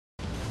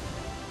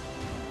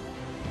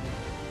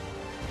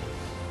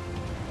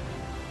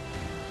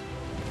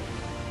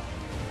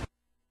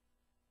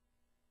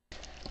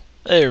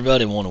Hey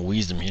everybody, One of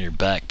Wisdom here,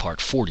 back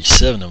part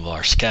 47 of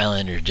our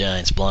Skylanders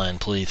Giants blind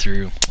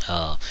playthrough.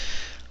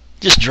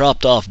 Just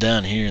dropped off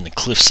down here in the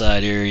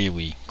cliffside area.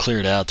 We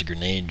cleared out the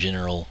grenade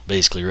general,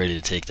 basically ready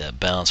to take that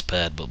bounce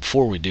pad, but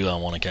before we do I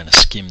want to kind of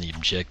skim the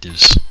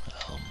objectives.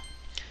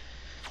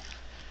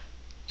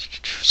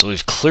 So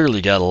we've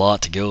clearly got a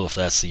lot to go if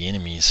that's the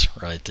enemies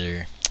right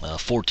there.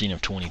 14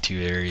 of 22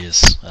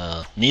 areas.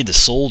 Need the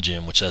soul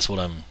gem, which that's what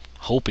I'm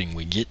hoping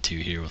we get to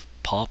here with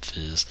Pop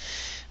Fizz.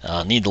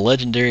 Need the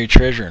legendary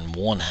treasure and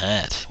one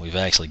hat. We've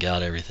actually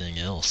got everything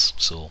else.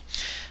 So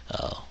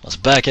let's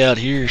back out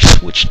here,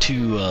 switch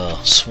to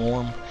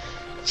Swarm,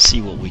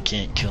 see what we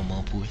can't come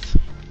up with.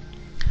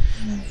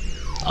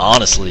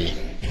 Honestly,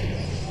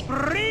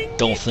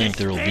 don't think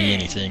there will be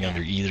anything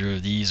under either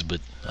of these,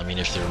 but I mean,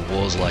 if there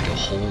was like a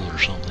hole or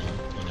something,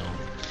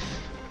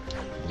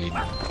 we'd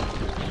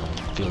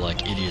feel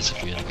like idiots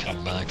if we had to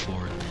come back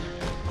for it.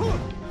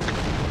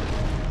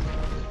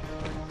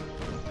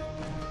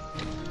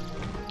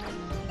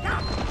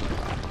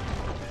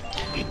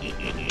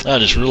 I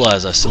just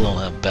realized I still don't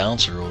have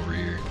Bouncer over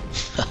here.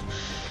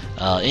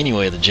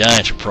 Anyway, the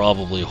Giants are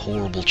probably a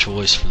horrible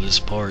choice for this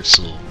part,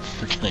 so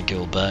we're gonna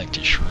go back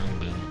to Shroom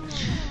Boom.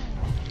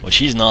 Which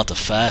he's not the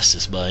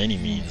fastest by any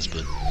means,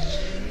 but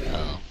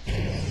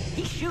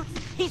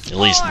at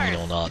least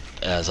not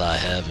as I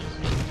have him.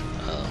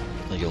 But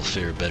I think he'll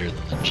fare better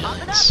than the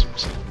Giants.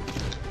 So.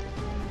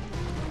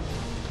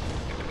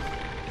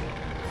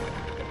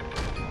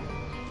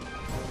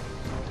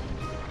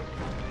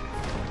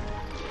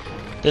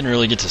 Didn't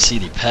really get to see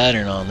the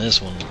pattern on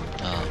this one.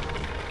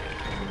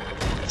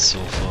 So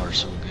far,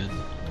 so good.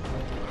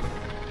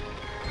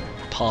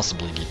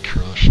 Possibly get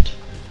crushed.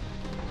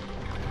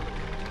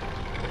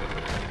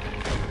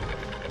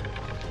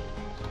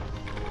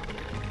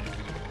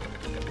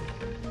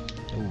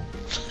 Oh.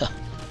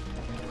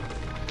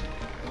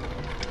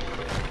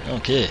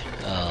 Okay.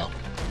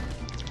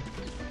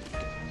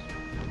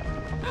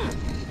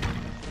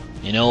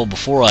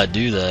 Before I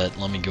do that,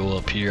 let me go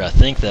up here. I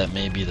think that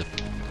may be the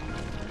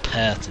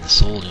path to the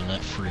soul gem.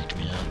 That freaked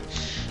me out.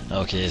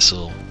 Okay,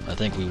 so I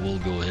think we will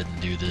go ahead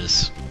and do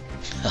this.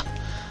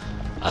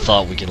 I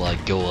thought we could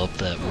like go up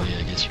that way.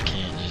 I guess you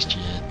can't just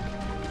yet.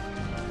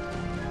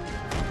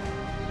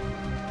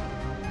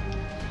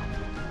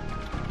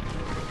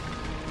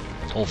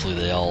 Hopefully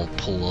they all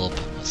pull up.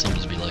 It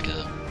seems to be like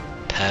a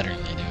pattern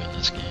they do in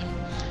this game.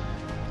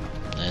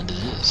 And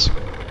it is.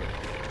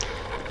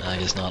 I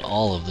guess not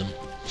all of them.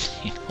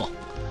 You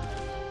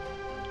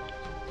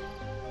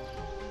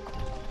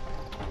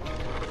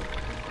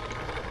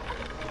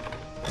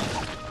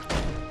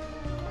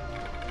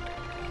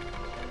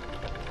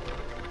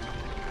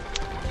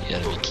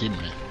gotta be kidding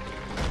me.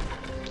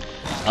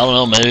 I don't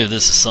know, maybe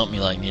this is something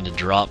you like need to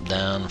drop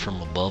down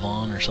from above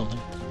on or something.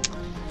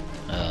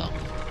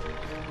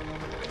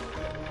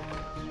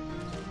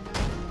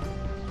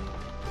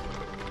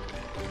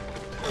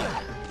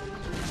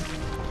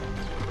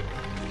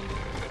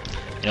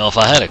 If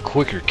I had a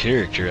quicker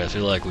character, I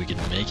feel like we could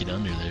make it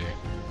under there.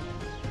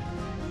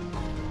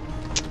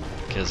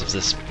 Because if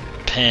this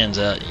pans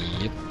out,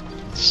 yep.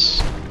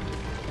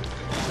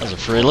 I was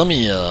afraid. Let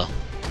me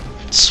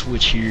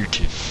switch here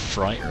to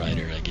Fright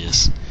Rider, I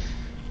guess.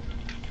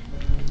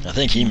 I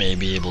think he may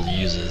be able to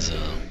use his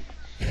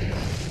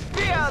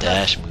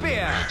dash move to make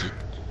it.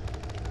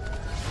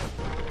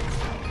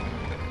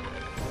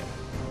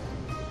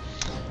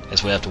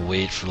 Guess we have to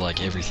wait for like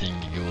everything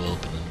to go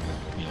up and then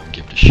we'll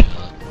give it a shot.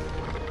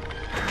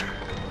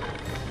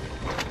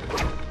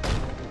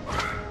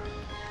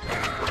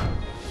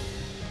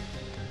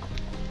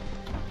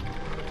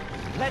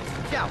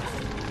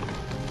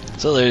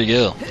 So there you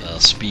go,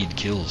 speed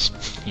kills.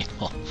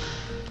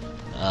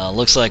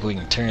 Looks like we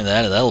can turn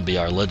that. That'll be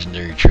our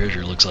legendary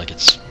treasure. Looks like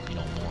it's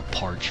more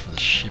parts for the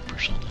ship or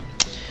something.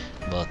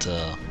 But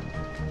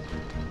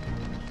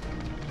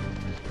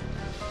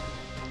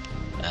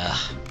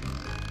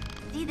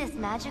see this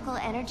magical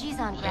energies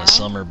on ground?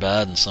 Some are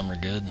bad and some are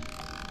good.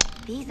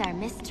 These are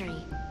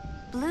mystery.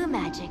 Blue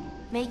magic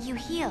make you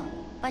heal,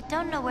 but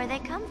don't know where they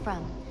come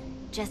from.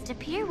 Just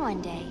appear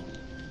one day.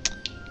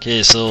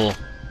 Okay, so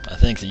I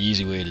think the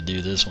easy way to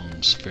do this one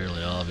is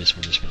fairly obvious.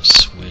 We're just going to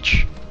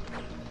switch,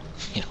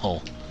 if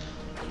it'll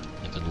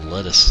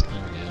let us.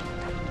 There we go.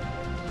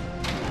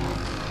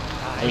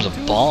 There's a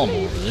bomb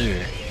over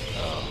there.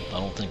 I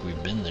don't think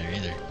we've been there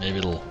either. Maybe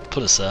it'll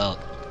put us out.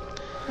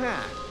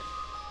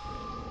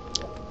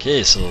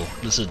 Okay, so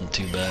this isn't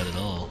too bad at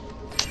all.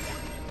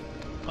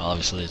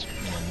 Obviously it's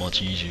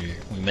much easier.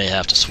 We may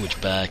have to switch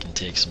back and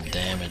take some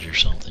damage or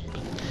something,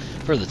 but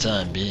for the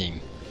time being,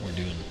 we're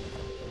doing...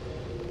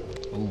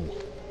 Ooh.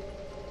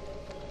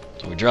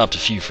 So we dropped a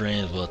few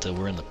frames, but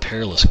we're in the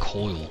perilous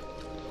coil.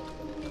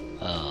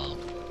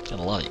 Got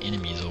a lot of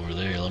enemies over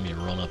there. Let me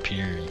run up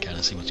here and kind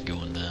of see what's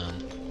going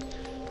down.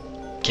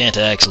 Can't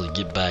actually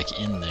get back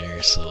in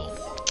there, so...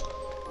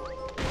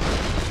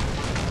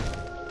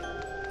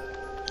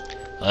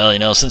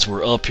 Well, since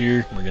we're up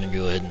here, we're going to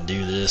go ahead and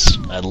do this.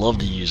 I'd love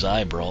to use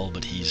Eyebrow,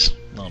 but he's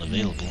not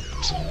available,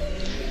 so...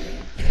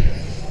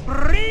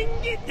 Bring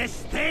the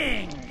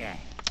sting.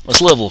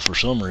 This level, for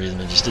some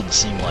reason, it just didn't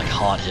seem like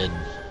Hothead,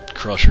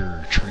 Crusher,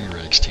 or Tree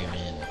Rex to me.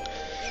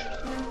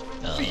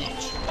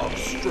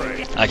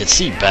 I could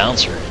see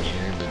Bouncer in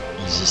here, but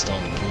he's just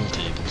on the pool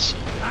table, so...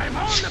 I'm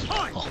on the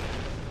point.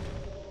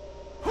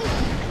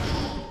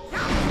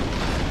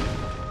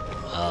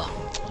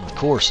 And of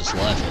course, it's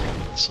Life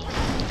Element, so...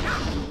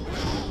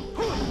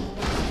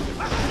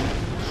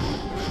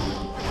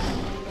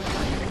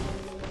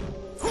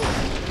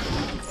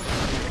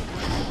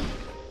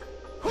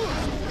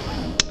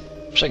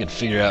 Wish I could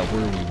figure out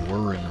where we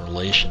were in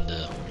relation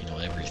to, you know,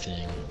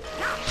 everything.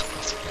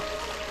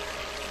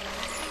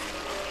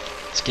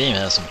 This game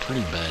has some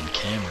pretty bad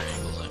camera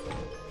angles. I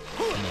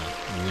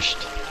kinda wished I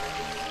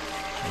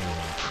would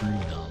have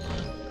improved on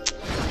that.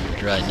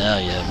 Like right now,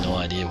 you have no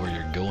idea where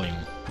you're going,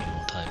 you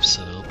know, type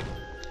setup.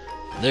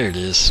 There it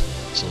is.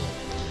 So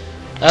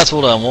that's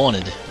what I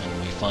wanted,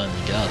 and we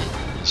finally got it.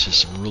 It's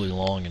just really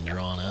long and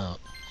drawn out.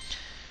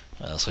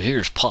 So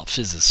here's Pop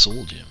Fizz's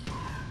Soul Gem.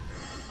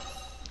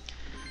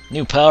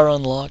 New power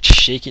unlocked,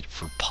 shake it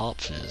for Pop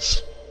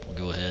Fizz. We'll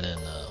go ahead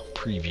and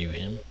preview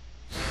him.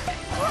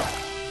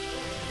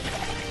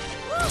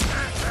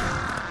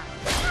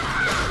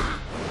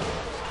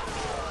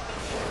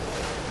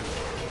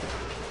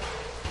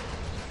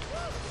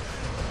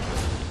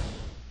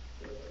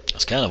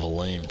 It's kind of a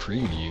lame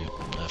preview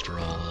after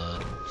all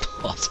that.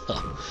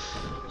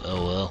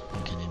 Oh well,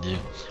 what can you do?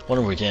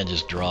 Wonder if we can't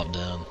just drop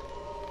down.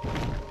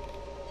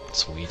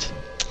 Sweet.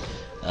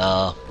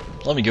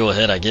 Let me go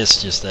ahead, I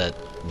guess just that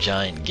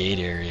giant gate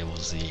area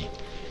was the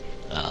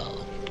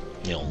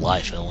you know,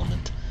 life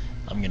element.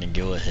 I'm gonna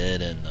go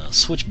ahead and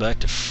switch back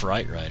to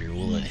Fright Rider.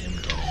 We'll let him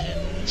kind of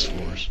handle this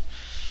for us.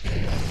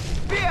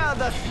 Spear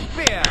the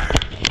spear.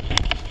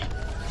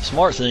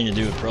 Smart thing to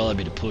do would probably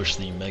be to push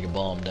the Mega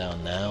Bomb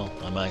down now.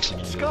 I'm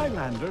actually gonna go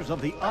Skylanders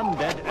of the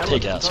undead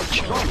take out some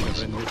stronger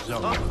chunks. in this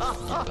zone.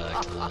 Get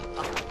back to that.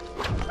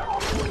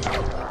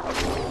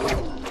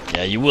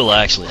 Yeah, you will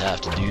actually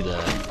have to do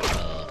that.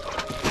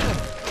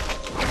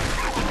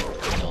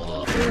 You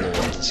know, to blow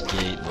up this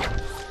gate, but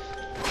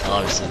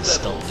obviously the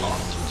Stump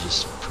Demons would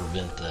just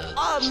prevent that.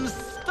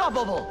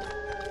 Unstoppable.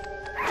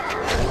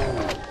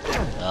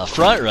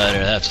 Fright Rider,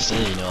 I have to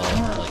say, you know,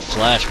 like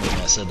Flash, when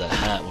I said that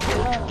hat would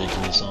look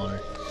ridiculous on her.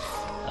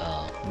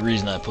 The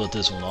reason I put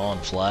this one on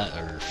Fright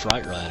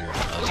Rider,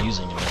 I was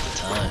using him at the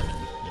time,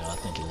 and you know, I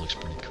think it looks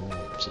pretty cool.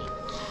 So,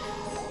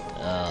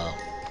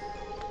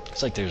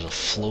 looks like there's a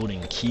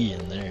floating key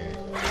in there,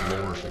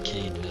 Lower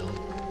Facadeville.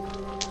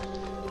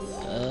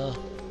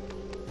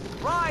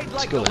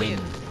 Let's go ahead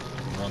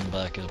and run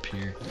back up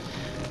here.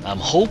 I'm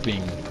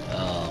hoping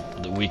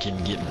that we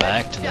can get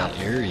back to that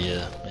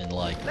area and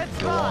like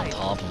go on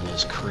top of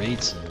those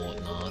crates and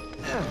whatnot.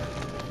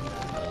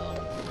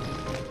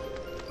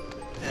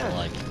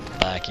 Like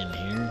back in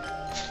here,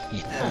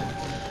 you know.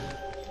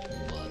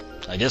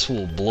 But I guess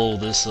we'll blow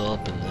this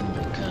up and then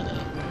we'll kind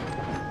of.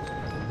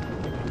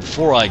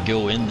 Before I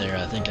go in there,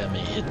 I think I may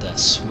hit that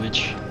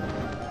switch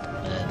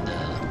and you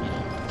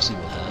know, see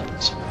what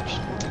happens first.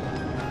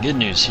 Good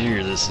news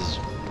here, this is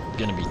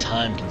going to be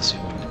time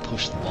consuming to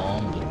push the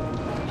bomb, but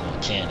you know,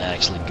 it can't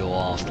actually go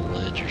off the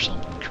ledge or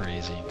something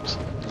crazy. So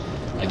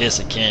I guess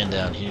it can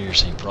down here,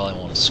 so you probably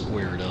want to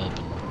square it up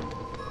and,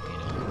 you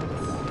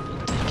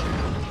know, take care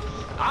of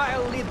it.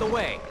 I'll lead the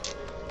way.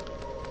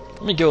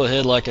 Let me go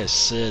ahead, like I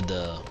said,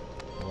 I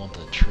want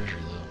that treasure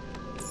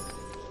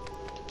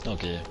though.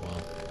 Okay,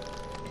 well,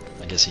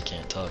 I guess he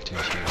can't talk to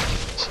us here.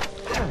 So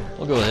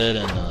we'll go ahead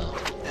and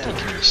take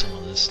care of some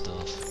of this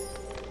stuff.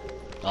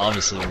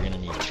 Obviously, we're going to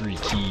need 3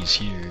 keys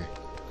here.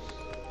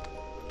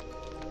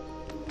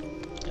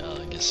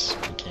 I guess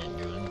we can't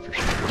go in for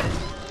sure.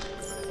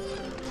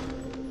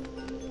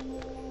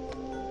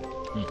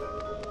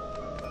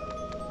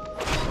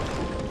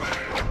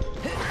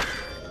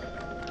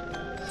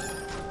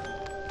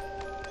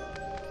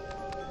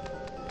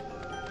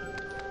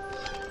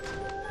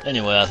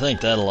 Anyway, I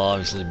think that'll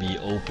obviously be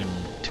open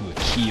to a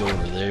key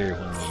over there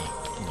when we,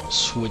 you know,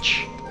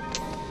 switch.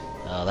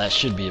 That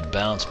should be a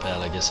bounce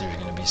pad. I guess there's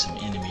going to be some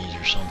enemies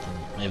or something.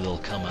 Maybe they'll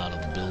come out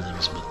of the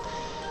buildings, but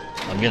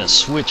I'm going to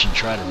switch and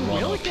try to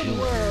run uphill here.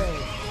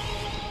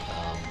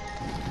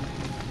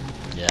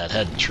 Yeah, it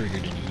hadn't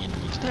triggered any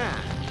enemies down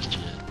there just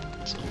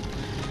yet. So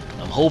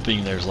I'm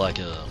hoping there's like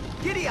a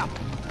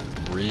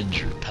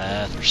bridge or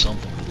path or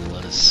something that will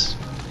let us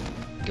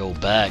go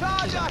back,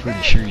 because I'm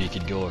pretty sure you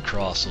could go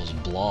across those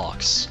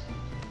blocks.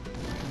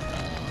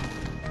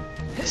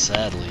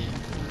 Sadly,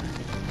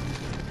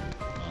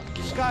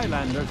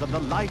 Skylanders of the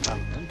light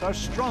element are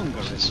stronger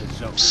in this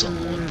zone.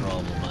 Somewhat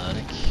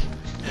problematic.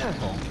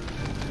 Oh.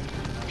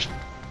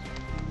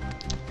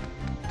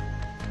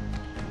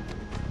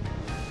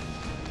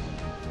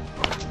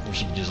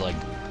 Wish you could just like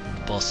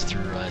bust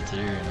through right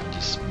there and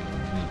just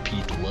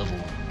repeat the level.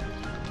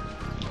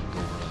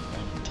 Go where I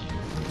wanted to.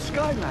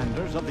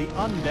 Skylanders of the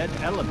undead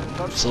element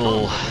are So,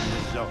 stronger in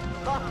this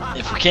zone.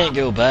 if we can't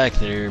go back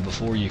there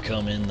before you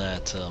come in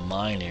that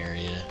mine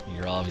area,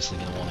 you're obviously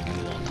going to want to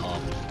go on top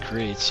of the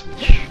crates,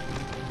 which,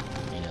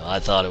 you know, know, I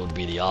thought it would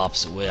be the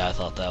opposite way. I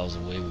thought that was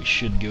the way we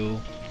should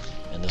go,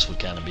 and this would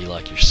kind of be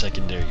like your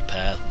secondary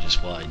path, which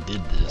is why I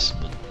did this.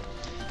 But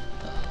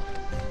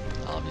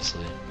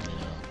obviously, you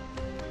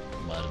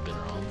know, might have been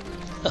wrong.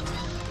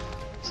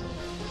 So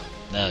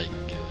now you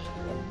can go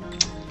in.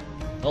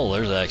 Oh,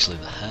 there's actually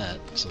the hat.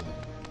 So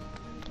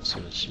let's see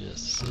what she has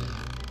to say.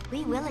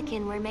 We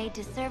Wilikin were made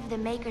to serve the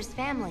Maker's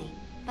family,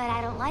 but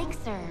I don't like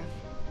serve.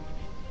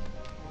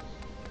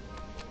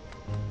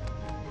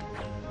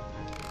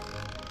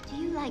 Do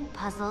you like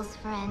puzzles,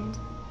 friend?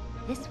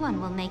 This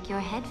one will make your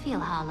head feel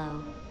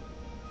hollow.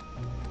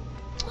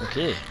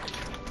 Okay,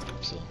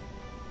 so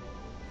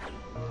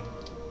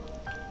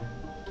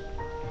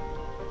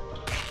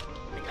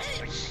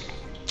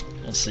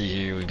let's see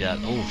here. We got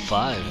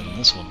 5 in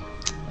this one.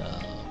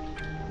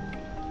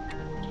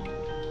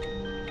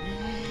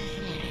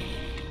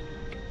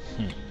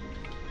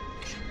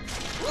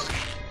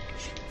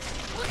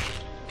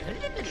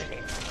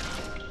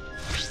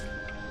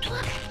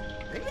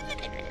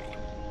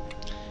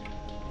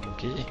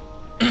 Okay.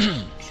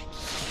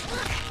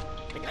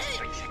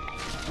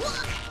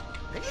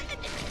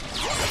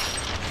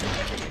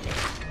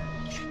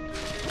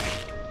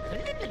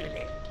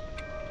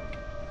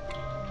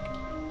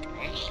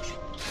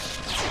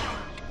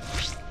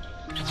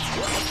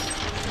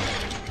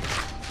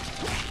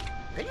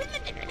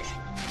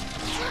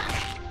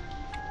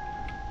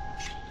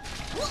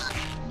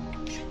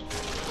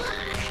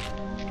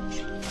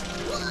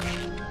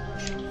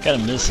 Kind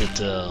of miss it,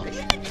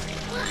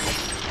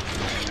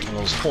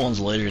 those ones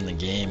later in the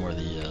game where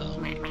the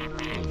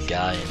little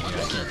guy in here,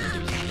 I can't think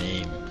of his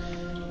name,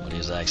 but he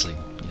was actually,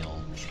 you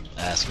know,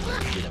 asking me to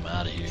get him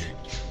out of here,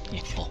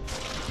 you know.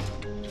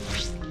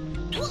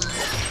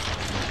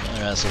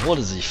 Alright, so what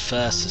is the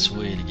fastest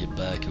way to get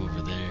back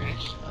over there?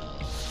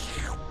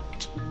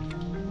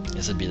 I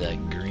guess it'd be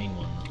that green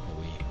one, but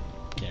we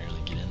can't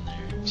really get in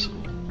there, so...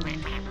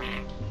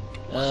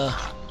 yeah,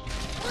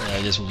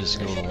 I guess we'll just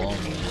go the long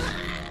way.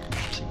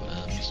 See what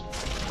happens.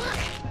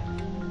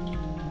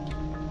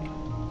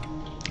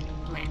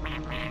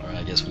 Or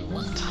I guess we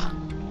won't.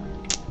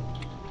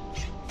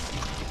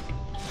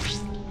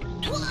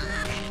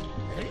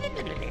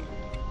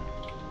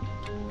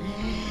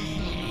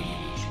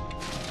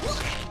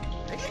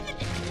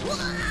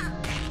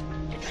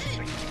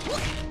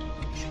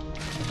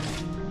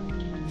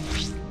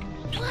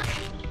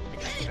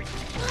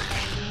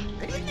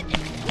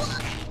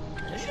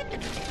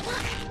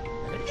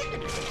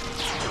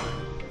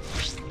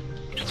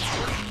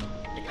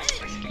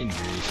 Good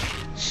grief.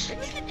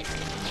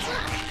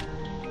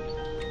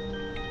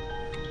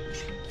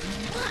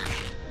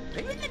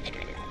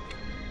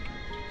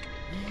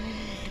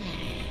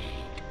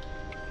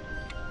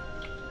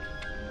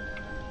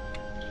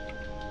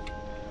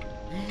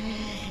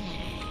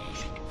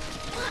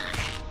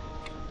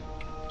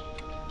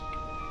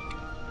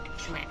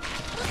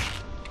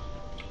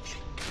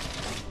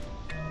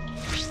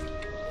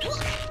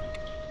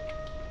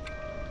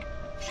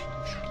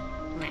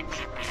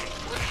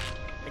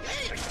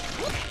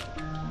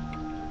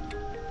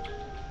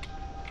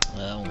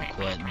 That won't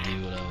quite do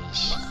what I was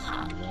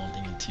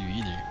wanting it to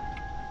either.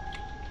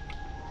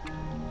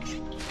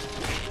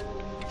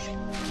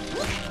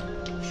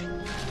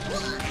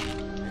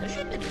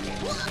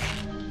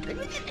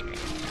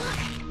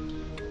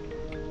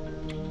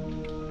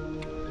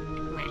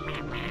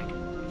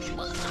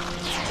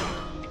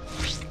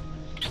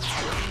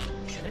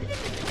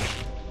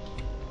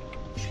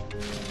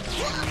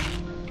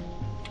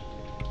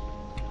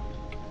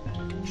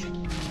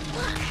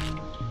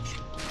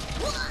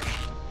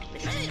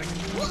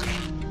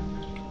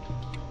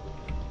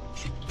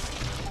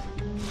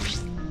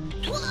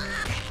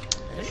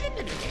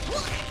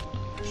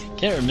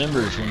 Can't remember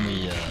if when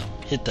we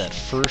hit that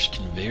first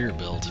conveyor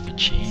belt if it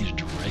changed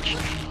direction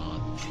or not.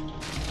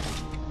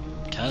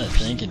 Kind of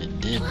thinking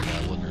it did, but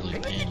I wasn't really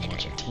paying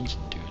much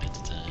attention to it at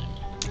the time.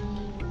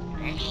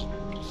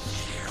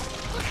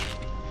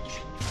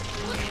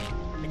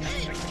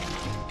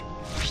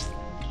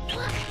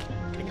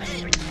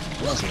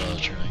 That's what I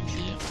was trying to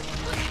do.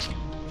 So,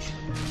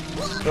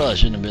 probably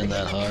shouldn't have been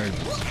that hard,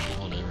 but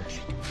whatever.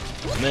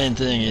 The main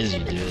thing is you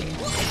do it.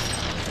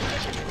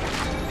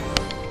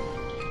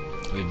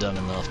 We've done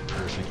enough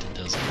perfect, it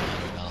doesn't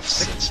matter enough.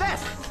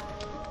 Success!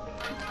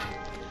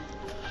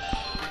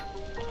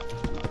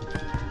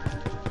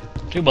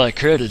 To my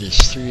credit,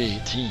 it's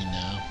 3:18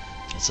 now.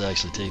 It's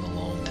actually taken a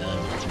long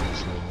time to get through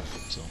this level,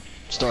 so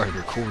started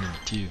recording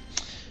it too.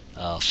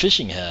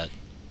 Fishing hat,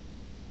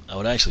 I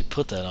would actually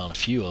put that on a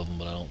few of them,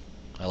 but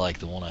I like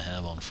the one I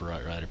have on for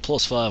Right Rider.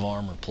 +5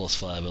 armor,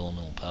 +5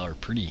 elemental power,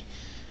 pretty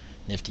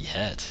nifty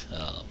hat.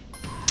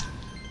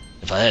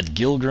 If I had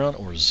Gilgrunt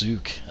or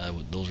Zook,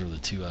 those are the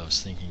two I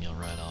was thinking of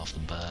right off the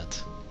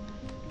bat.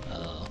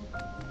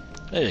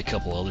 Maybe a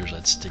couple others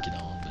I'd stick it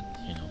on, but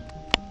you know.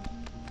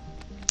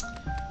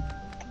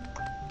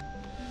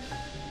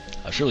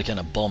 I was really kind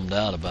of bummed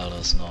out about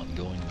us not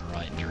going the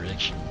right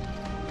direction.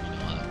 You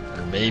know,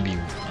 or maybe,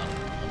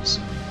 I'm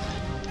assuming we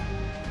didn't.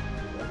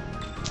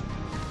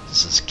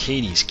 This is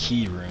Katie's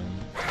key room,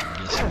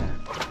 I'm guessing.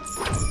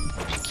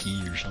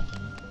 key or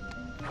something.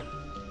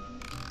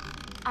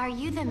 Are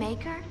you the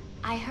maker?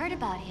 I heard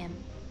about him,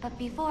 but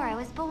before I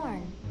was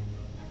born.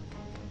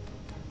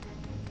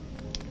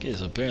 Okay,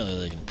 so apparently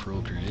they can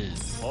procreate.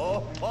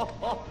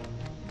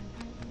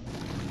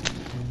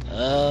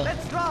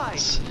 Let's try.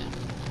 Let's see.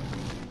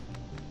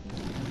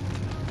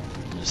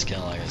 Just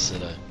kind of like I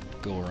said, I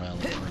go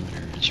around the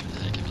perimeter just for the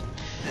heck of it.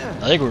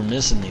 I think we're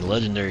missing the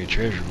legendary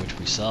treasure, which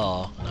we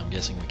saw, and I'm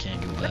guessing we can't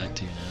go back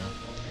to now.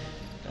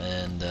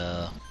 And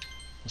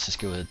let's just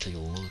go ahead and take a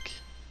look.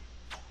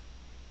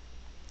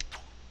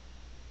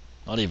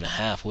 Not even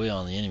halfway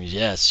on the enemies.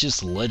 Yeah, it's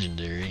just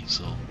legendary,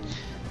 so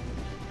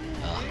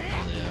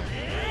there they are.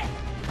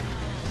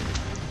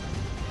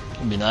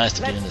 It'd be nice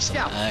to get into some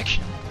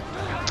action.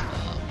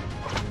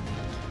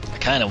 I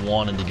kind of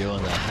wanted to go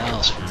in that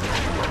house for I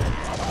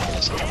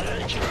guess I don't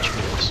really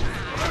choose.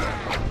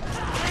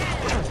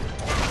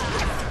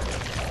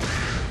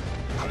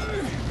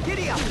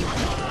 Giddy up.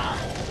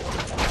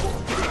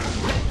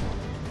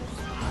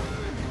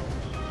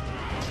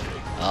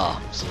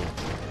 So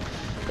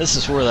this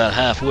is where that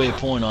halfway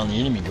point on the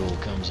enemy goal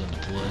comes into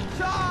play.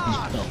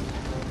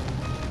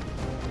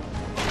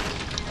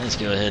 Let's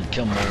go ahead and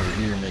come over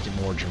here and make it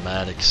more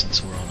dramatic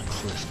since we're on a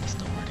cliff and there's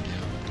nowhere to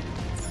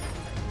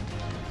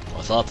go.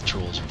 I thought the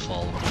trolls would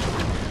follow me.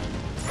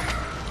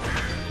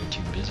 They're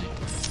too busy.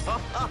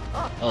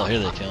 Oh, here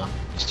they come.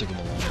 Just took them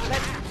a long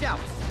time.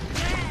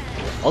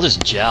 I'll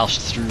just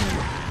joust through,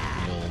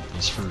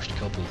 these first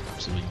couple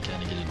so we can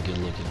kind of get a good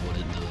look at what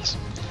it does.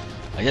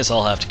 I guess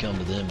I'll have to come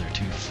to them. They're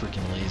too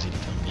freaking lazy to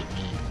come get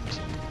me. So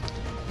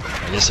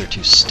I guess they're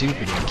too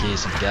stupid in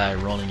case of a guy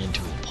running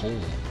into a pole.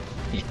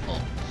 I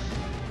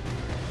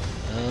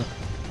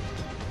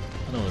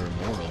know there are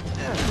more of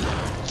them.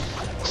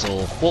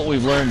 So what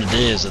we've learned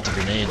today is that the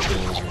grenade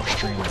trolls are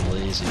extremely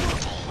lazy,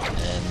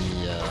 and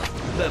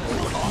the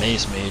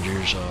mace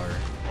majors are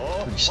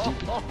pretty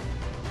stupid.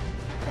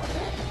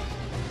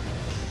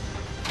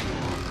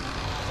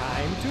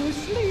 Time to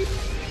sleep.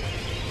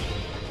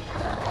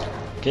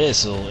 Okay,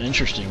 so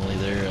interestingly,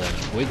 their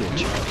Fuego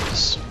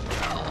charges.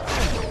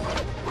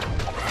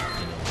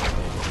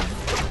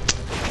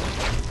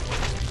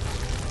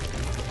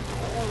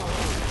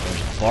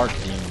 There's a bark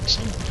demon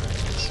somewhere, I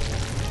guess.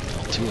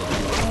 Oh, two of them.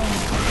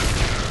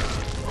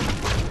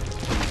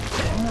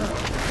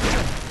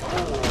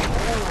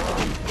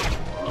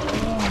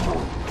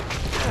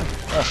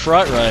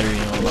 Fright Rider,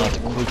 not the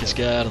quickest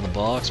guy out of the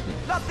box, but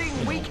Nothing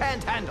we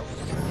can't handle.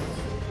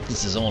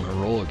 it's his own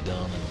heroic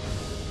done.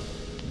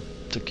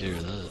 Took care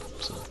of that,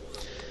 so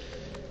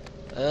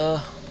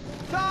let's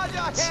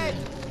see.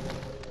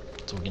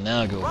 So we can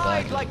now go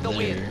back up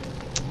there.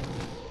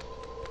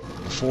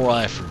 Before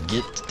I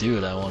forget to do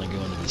it, I want to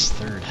go into this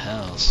third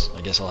house.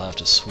 I guess I'll have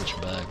to switch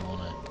back,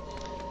 won't I?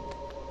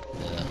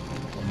 Yeah,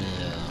 let me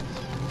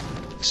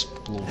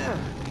explore.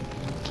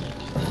 Can't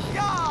do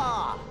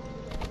that.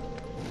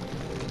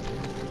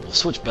 We'll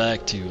switch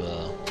back to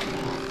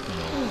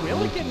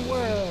Wilikin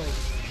World.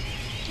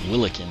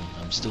 Wilikin.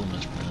 I'm still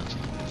mispronouncing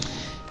it.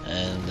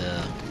 And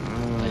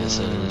like I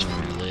said, it is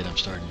pretty late. I'm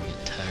starting to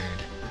get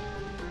tired.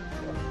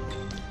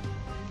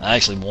 I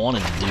actually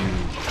wanted to do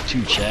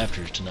 2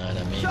 chapters tonight.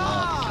 I may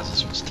not because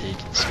this one's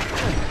taking so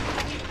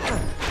long.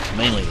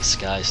 Mainly the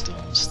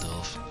Skystone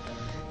stuff.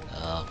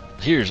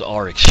 Here's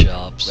Aric's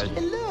shop. So. Well,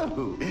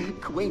 hello!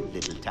 Quaint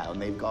little town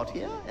they've got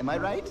here, am I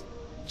right?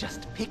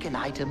 Just pick an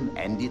item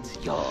and it's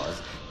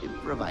yours.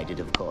 Provided,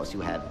 of course,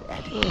 you have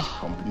adequate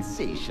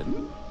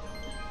compensation.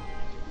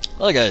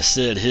 Like I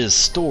said, his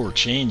store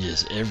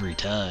changes every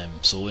time,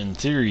 so in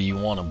theory you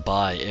want to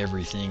buy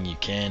everything you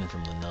can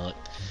from the nut.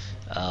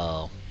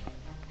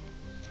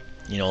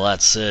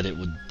 That said, it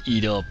would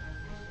eat up...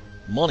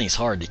 Money's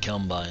hard to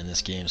come by in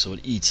this game, so it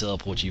eats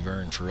up what you've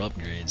earned for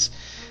upgrades.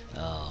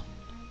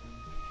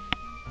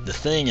 The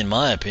thing, in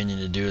my opinion,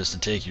 to do is to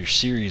take your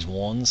Series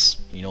 1s,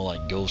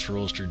 like Ghost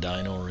Roaster,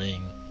 Dino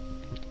Ring,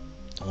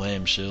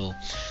 Wham Shill,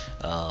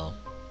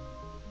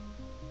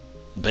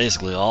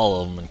 basically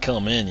all of them, and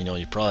come in.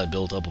 You probably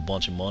built up a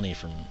bunch of money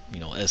from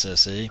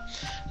SSA.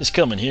 Just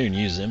come in here and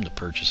use them to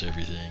purchase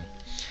everything.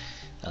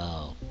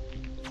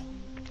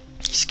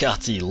 He's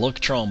got the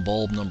Luckatron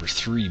bulb number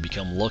 3.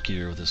 Become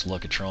luckier with this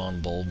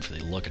Luckatron bulb for the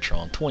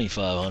Luckatron.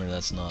 2,500.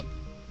 That's not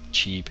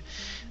cheap.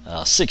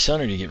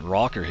 600 you get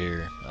rocker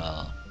hair.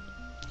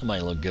 That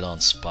might look good on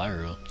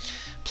Spyro.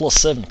 Plus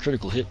 7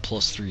 critical hit,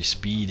 plus 3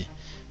 speed.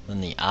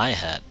 Then the eye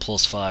hat,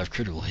 plus 5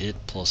 critical hit,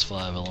 plus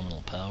 5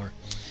 elemental power.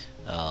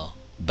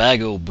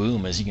 Bago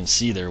Boom, as you can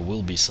see, there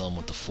will be some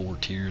with the 4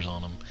 tiers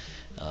on them.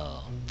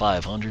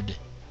 500.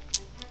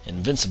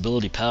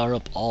 Invincibility power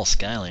up. All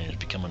Skylanders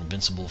become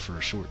invincible for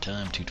a short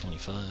time.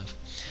 225.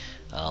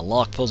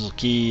 Lock puzzle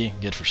key,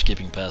 good for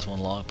skipping past one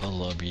lock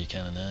puzzle. That'd be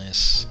kind of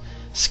nice.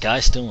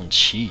 Skystone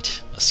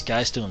cheat. A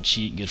Skystone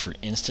cheat, good for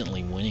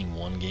instantly winning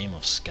one game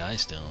of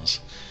Skystones.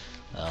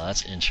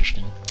 That's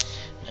interesting.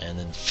 And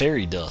then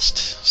Fairy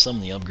Dust.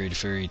 Summon the upgraded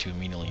fairy to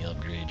immediately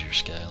upgrade your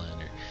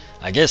Skylander.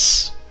 I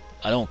guess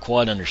I don't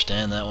quite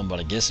understand that one,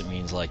 but I guess it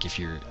means like if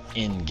you're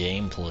in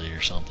gameplay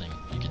or something,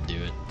 you can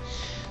do it.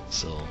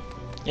 So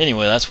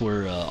Anyway, that's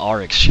where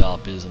RX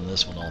shop is in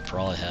this one. I'll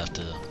probably have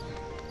to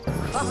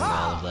record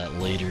all of that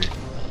later.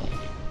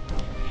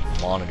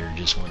 Monitor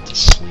just went to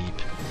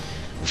sleep.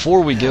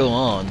 Before we go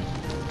on,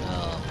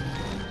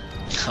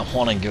 I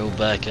want to go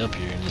back up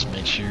here and just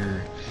make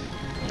sure,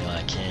 you know,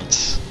 I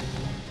can't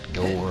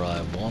go where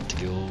I want to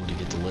go to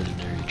get the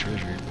legendary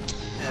treasure.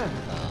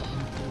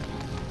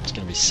 It's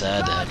gonna be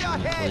sad to have to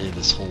replay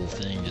this whole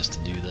thing just to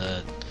do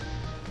that.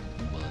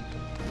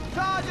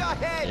 But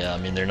yeah, I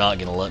mean, they're not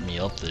gonna let me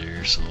up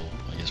there, so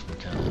I guess we're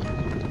kind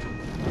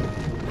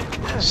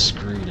of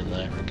screwed in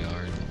that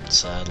regard,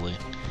 sadly.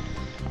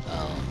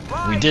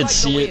 We did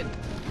see it.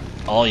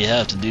 All you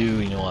have to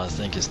do, you know, I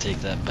think, is take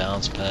that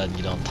bounce pad and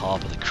get on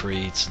top of the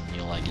crates, and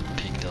you'll like get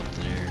picked up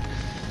there.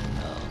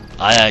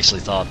 I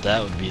actually thought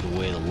that would be the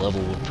way the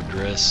level would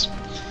progress.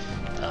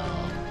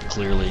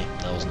 Clearly,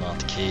 that was not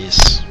the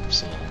case.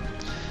 So,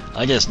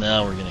 I guess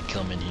now we're gonna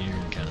come in here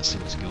and kind of see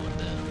what's going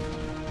down.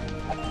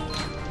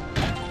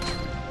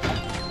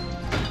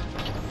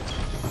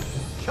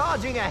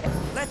 Charging ahead.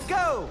 Let's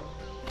go.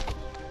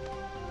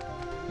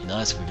 Be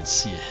nice if we could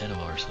see ahead of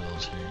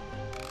ourselves here.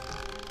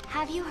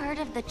 Have you heard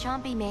of the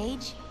Chompy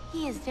Mage?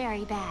 He is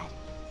very bad.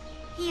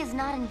 He is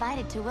not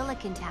invited to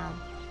Wilikin Town,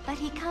 but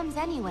he comes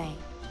anyway.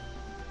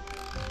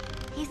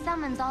 He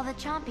summons all the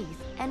Chompies,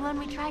 and when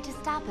we try to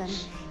stop him,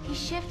 he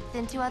shifts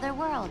into other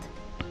world.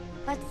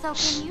 But so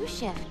can you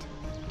shift.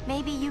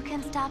 Maybe you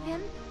can stop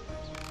him?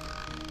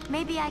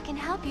 Maybe I can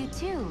help you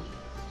too.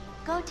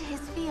 Go to his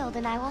field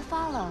and I will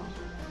follow.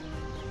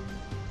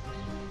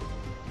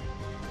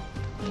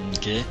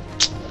 Okay.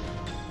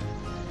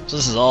 So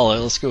this is all.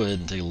 Let's go ahead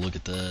and take a look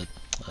at that.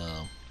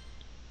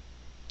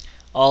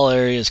 All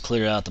areas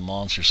clear out the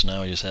monster, so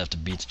now we just have to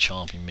beat the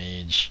Chompy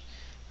Mage.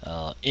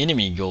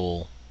 Enemy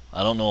goal.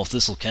 I don't know if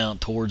this will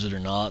count towards it or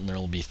not, and there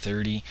will be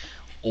 30,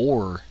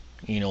 or,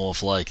 you know,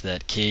 if like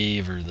that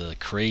cave or the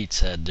crates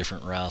had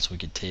different routes we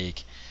could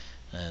take,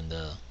 and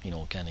you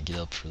know, kind of get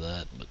up for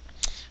that. But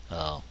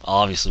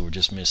obviously we're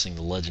just missing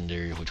the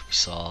legendary, which we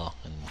saw,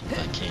 and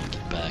I can't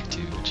get back to,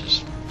 which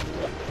is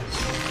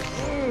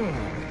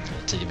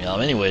taking me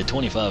out. Anyway,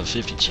 25 of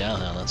 50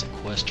 Chowhound, that's a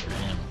quest for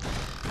him.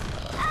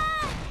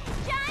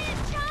 Giant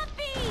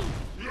Chompy!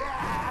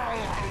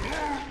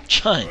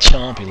 Giant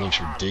Chompy looks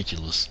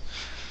ridiculous.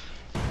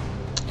 I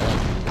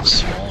like the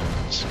small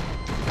ones.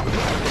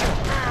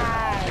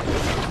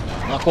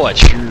 I'm not quite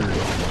sure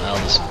how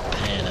this will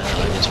pan out.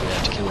 I guess we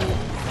have to kill.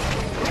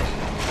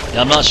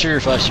 Yeah, I'm not sure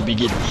if I should be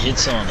getting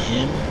hits on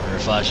him, or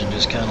if I should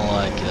just kind of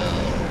like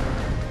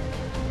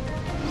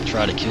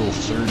try to kill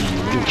 30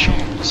 little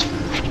Chompies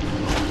first.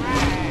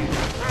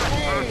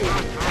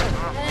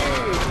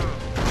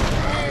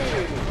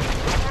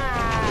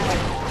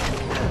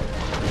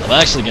 I'm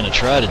actually going to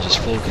try to just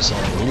focus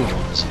on the little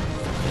ones in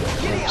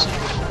hopes of,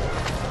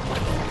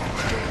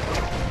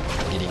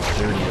 you know, getting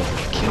 30 of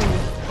them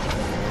killed.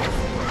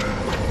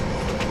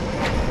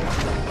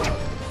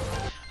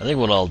 I think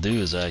what I'll do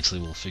is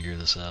actually we'll figure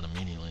this out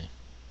immediately.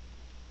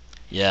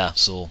 Yeah,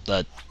 so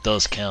that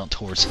does count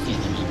towards the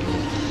enemy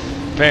goal.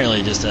 Apparently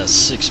it just has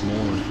 6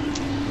 more.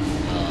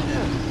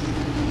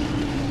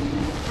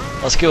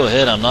 Let's go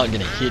ahead. I'm not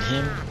going to hit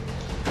him.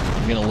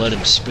 I'm going to let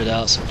him spit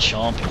out some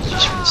Chompies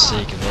just for the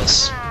sake of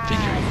us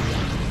figuring.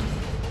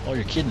 Oh,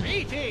 you're kidding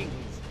me. Greetings!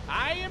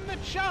 I am the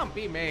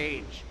Chompy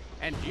Mage,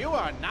 and you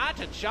are not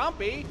a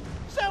Chompy,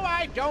 so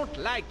I don't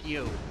like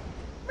you.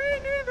 Me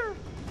neither.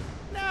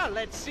 Now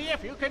let's see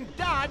if you can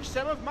dodge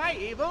some of my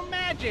evil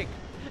magic.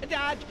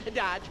 Dodge,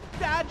 dodge,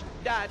 dodge,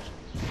 dodge.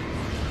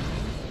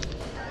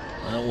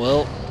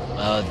 Well,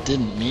 I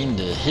didn't mean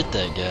to hit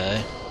that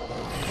guy.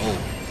 Oh.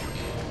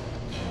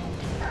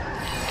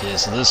 Okay,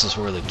 so this is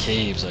where the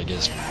caves, I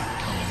guess,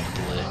 come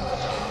into play.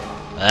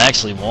 I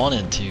actually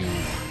wanted to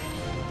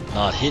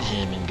not hit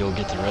him and go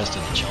get the rest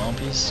of the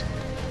Chompies.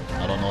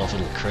 I don't know if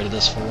it'll credit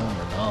us for him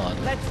or not.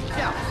 Let's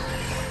go.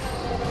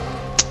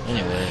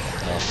 Anyway,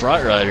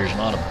 Fright Rider's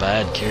not a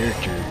bad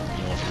character,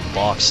 you know, for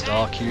box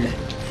stock here.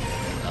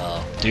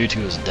 Due to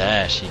his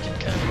dash, he can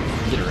kind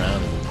of get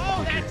around a little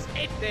Oh, quicker. that's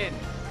it then.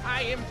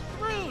 I am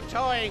through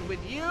toying with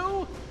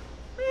you.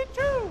 Me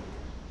too.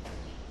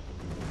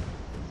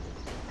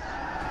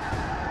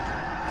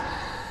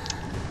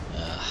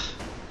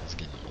 It's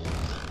getting old.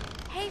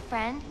 Hey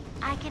friend,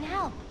 I can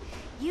help.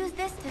 Use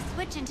this to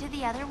switch into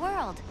the other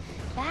world.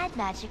 Bad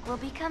magic will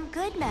become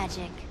good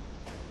magic.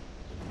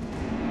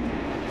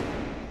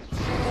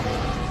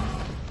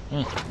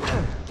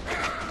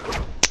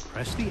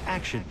 Press the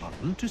action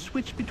button to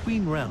switch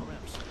between realms.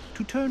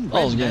 To turn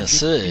I was red gonna magic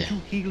say. into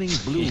healing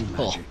blue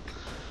Oh. magic.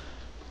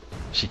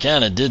 She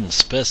kind of didn't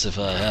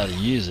specify how to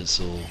use it,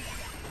 so,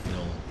 you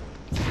know,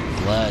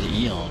 glad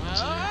Eon was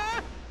there.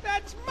 Ah,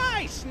 that's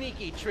my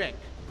sneaky trick.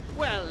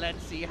 Well,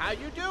 let's see how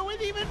you do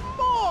with even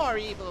more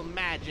evil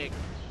magic.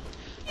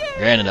 Yeah.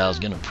 Granted, I was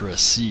gonna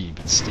press C,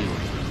 but still.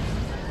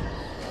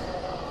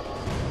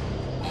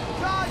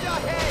 Charge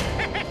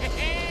ahead!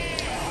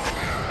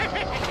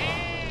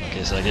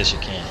 Okay, so I guess you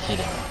can't hit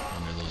him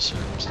under those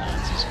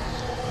circumstances.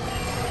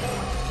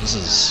 This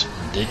is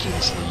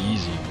ridiculously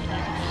easy when you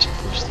can just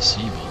push the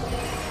C button.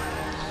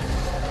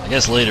 I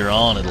guess later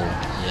on it'll,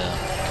 yeah,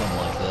 come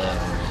like that,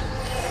 where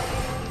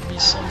it'll be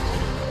somewhat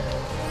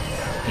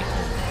of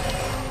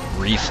a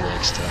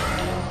reflex type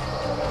deal.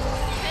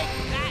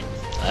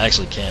 I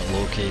actually can't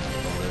locate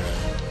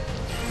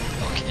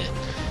where okay.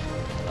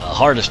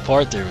 Hardest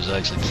part there was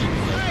actually keeping up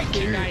I with the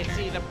think I character.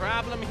 see the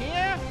problem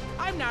here.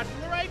 I'm not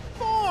in the right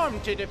form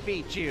to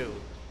defeat you.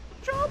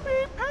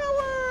 Chompy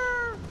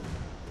power!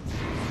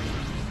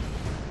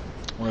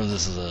 I wonder if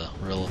this is a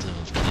relative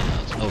of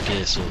Chaos.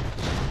 Okay, so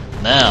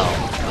now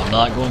I'm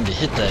not going to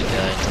hit that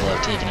guy until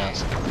I've taken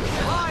out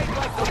Ride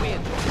like the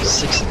wind.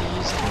 6 of these.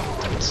 I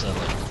think that's like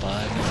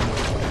 5 now.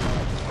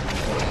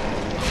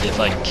 Okay, if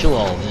I can kill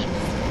all of them.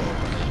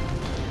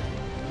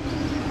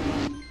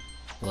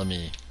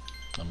 Okay.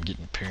 I'm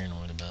getting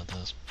paranoid about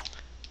this.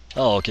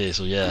 Oh, okay,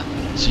 so yeah.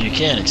 So you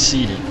can't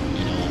exceed it,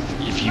 you know.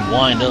 If you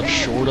wind up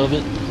short of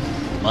it,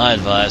 my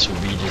advice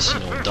would be just, you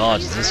know,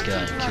 dodge this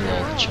guy and kill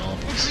all the The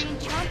chompies. green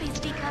chompies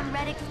become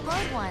red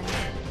explode ones.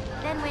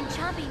 Then when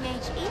Chompy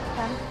Mage eats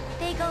them,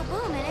 they go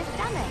boom in his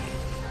stomach.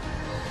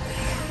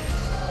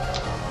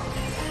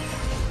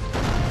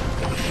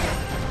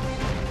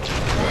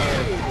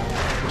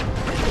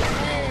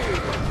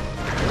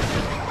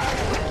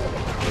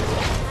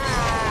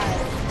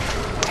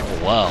 Oh,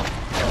 wow.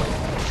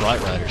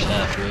 Fright Rider's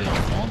halfway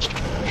on Monster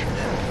Mash.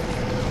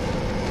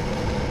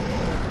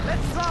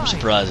 I'm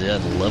surprised he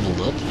hadn't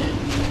leveled up yet.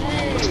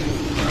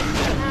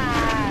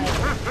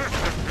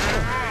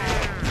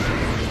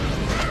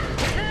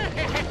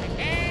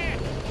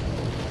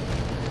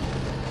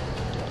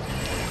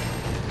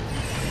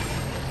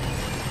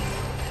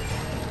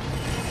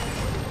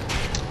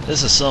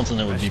 This is something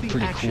that would be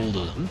pretty cool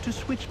to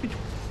switch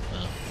between.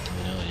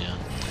 you know, yeah.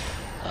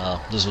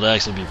 This would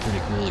actually be pretty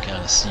cool to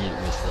kind of see it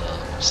with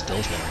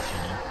stealth health, you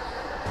know.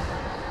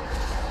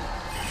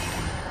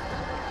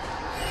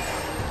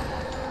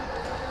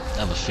 I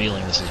have a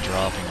feeling this is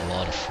dropping a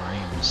lot of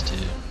frames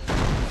too.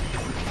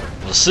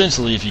 Well,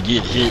 essentially, if you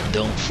get hit,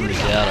 don't freak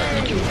out. I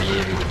think you'll be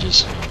able to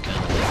just, you know, kind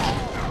of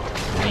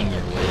like wing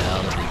your way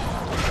out of it.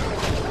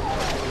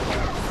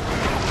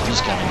 I'm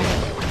just kind of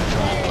gonna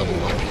try and level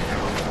up here.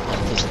 How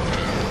does this look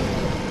good?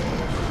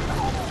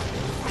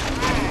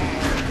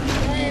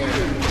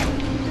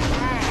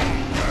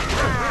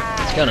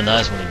 It's kind of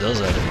nice when he does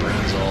that. It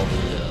brings all the,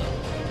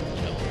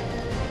 you know,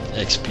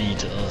 XP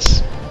to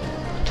us.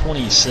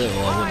 27.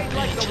 Well, I wasn't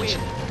paying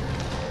attention.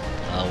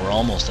 We're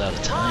almost out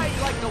of time,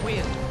 Like the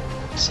wind.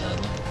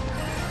 sadly.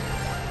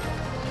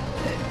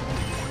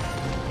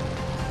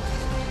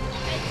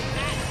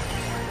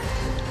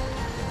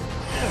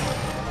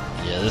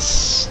 Yeah,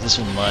 this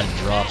one might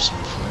drop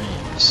some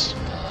frames.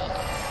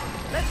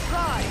 Let's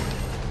ride.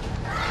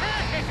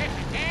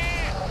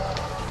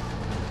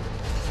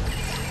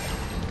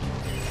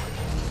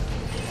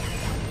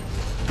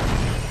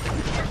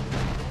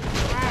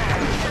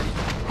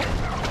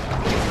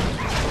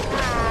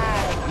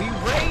 We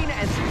reign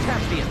as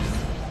champions.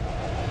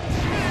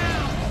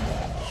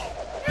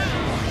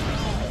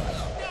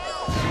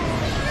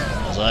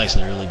 That was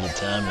actually a really good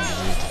timing to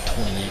get the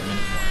 28-minute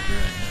mark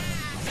right now.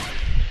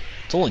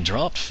 It's only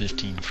dropped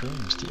 15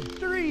 frames too.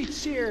 3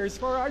 cheers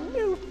for our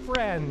new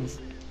friends!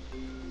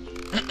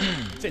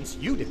 Since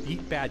you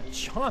defeat bad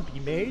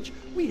Chompy Mage,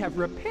 we have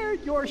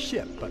repaired your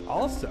ship, but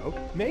also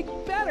make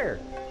better!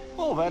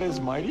 Oh, that is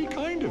mighty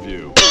kind of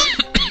you.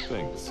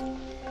 Thanks.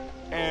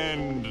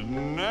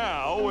 And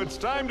now it's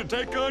time to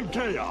take on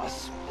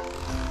Chaos.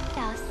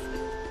 Chaos.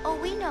 Oh,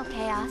 we know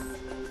Chaos.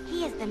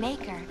 He is the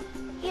maker.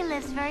 He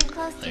lives very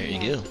close to There you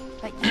here. go.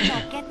 But you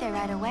don't get there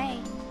right away.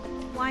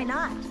 Why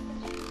not?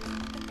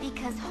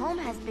 Because home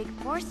has big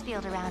force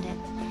field around it.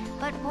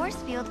 But force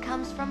field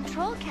comes from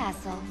Troll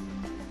Castle.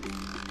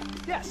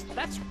 Yes,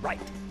 that's right.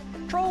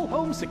 Troll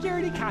Home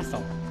Security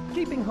Castle.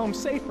 Keeping home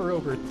safe for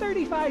over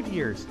 35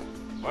 years.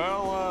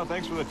 Well,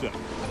 thanks for the tip.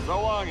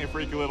 So long, you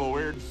freaky little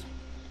weirds.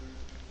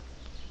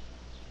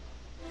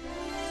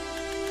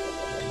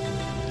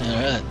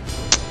 Alright.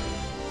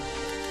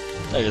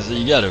 Like I said,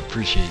 you gotta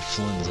appreciate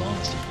Flynn's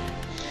honesty here.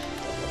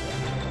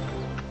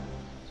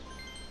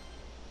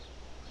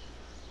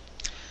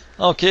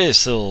 Okay,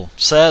 so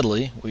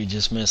sadly, we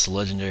just missed the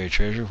legendary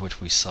treasure,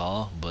 which we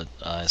saw, but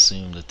I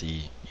assumed that the,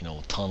 you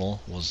know,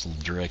 tunnel was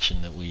the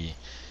direction that we,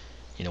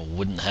 you know,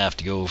 wouldn't have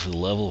to go for the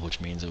level, which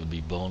means it would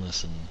be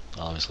bonus, and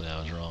obviously I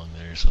was wrong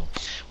there, so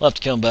we'll have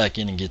to come back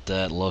in and get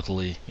that.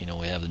 Luckily, you know,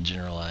 we have the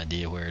general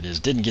idea where it is.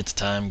 Didn't get the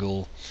time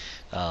goal.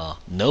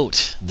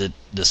 Note that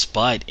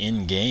despite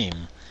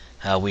in-game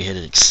how we had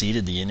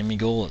exceeded the enemy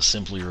goal, it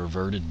simply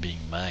reverted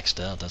being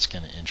maxed out. That's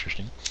kind of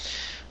interesting.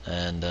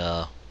 And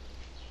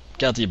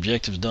got the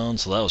objectives done,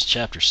 so that was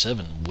Chapter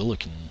 7,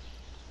 Wilikin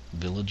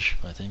Village,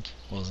 I think,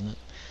 wasn't it?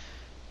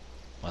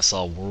 I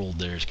saw world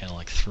there, it's kind of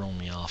like throwing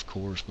me off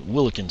course, but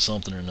Wilikin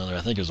something or another.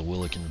 I think it was a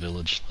Wilikin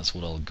Village. That's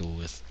what I'll go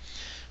with.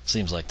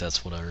 Seems like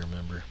that's what I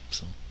remember.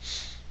 So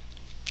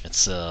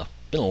it's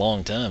been a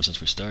long time since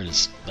we started.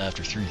 It's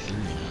after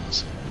 3:30 now.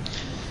 So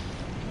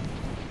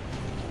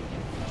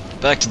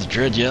back to the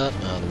Dread Yacht.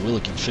 The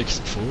Wilikin fixed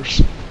it for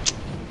us.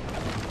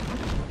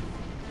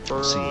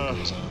 For, See what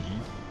goes on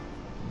here.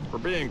 for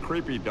being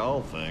creepy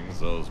doll things,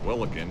 those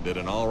Wilikin did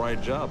an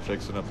alright job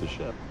fixing up the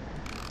ship.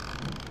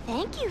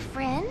 Thank you,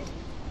 friend.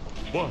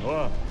 What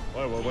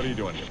are you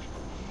doing here?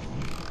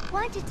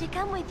 Wanted to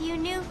come with you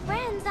new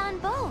friends on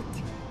boat.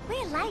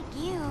 We like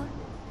you.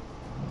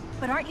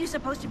 But aren't you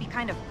supposed to be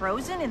kind of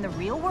frozen in the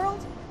real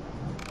world?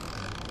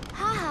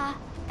 Haha,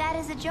 that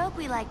is a joke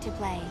we like to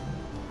play.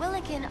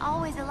 Wilikin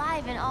always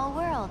alive in all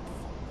worlds.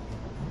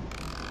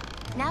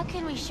 Now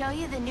can we show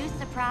you the new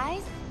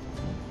surprise?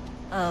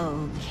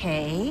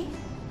 Okay.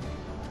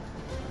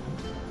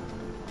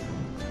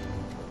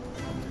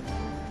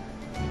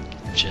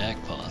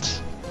 Jackpots.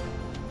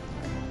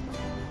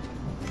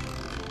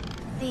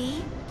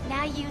 See?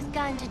 Now use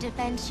gun to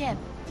defend ship.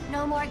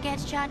 No more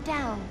gets shot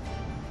down.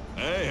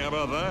 Hey, how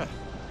about that?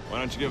 Why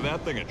don't you give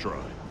that thing a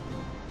try?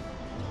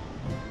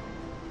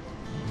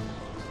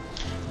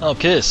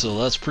 Okay, so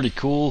that's pretty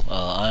cool.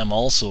 I am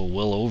also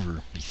well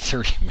over the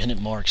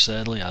 30-minute mark,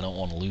 sadly. I don't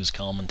want to lose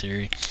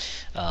commentary.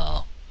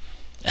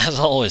 As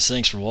always,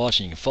 thanks for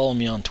watching. You can follow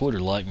me on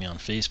Twitter, like me on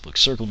Facebook,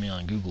 circle me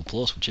on Google+,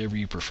 whichever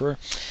you prefer.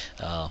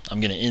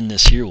 I'm going to end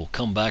this here. We'll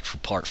come back for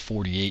part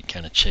 48,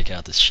 kind of check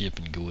out the ship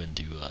and go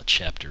into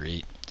Chapter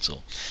 8.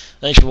 So,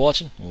 thanks for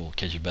watching. We'll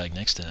catch you back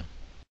next time.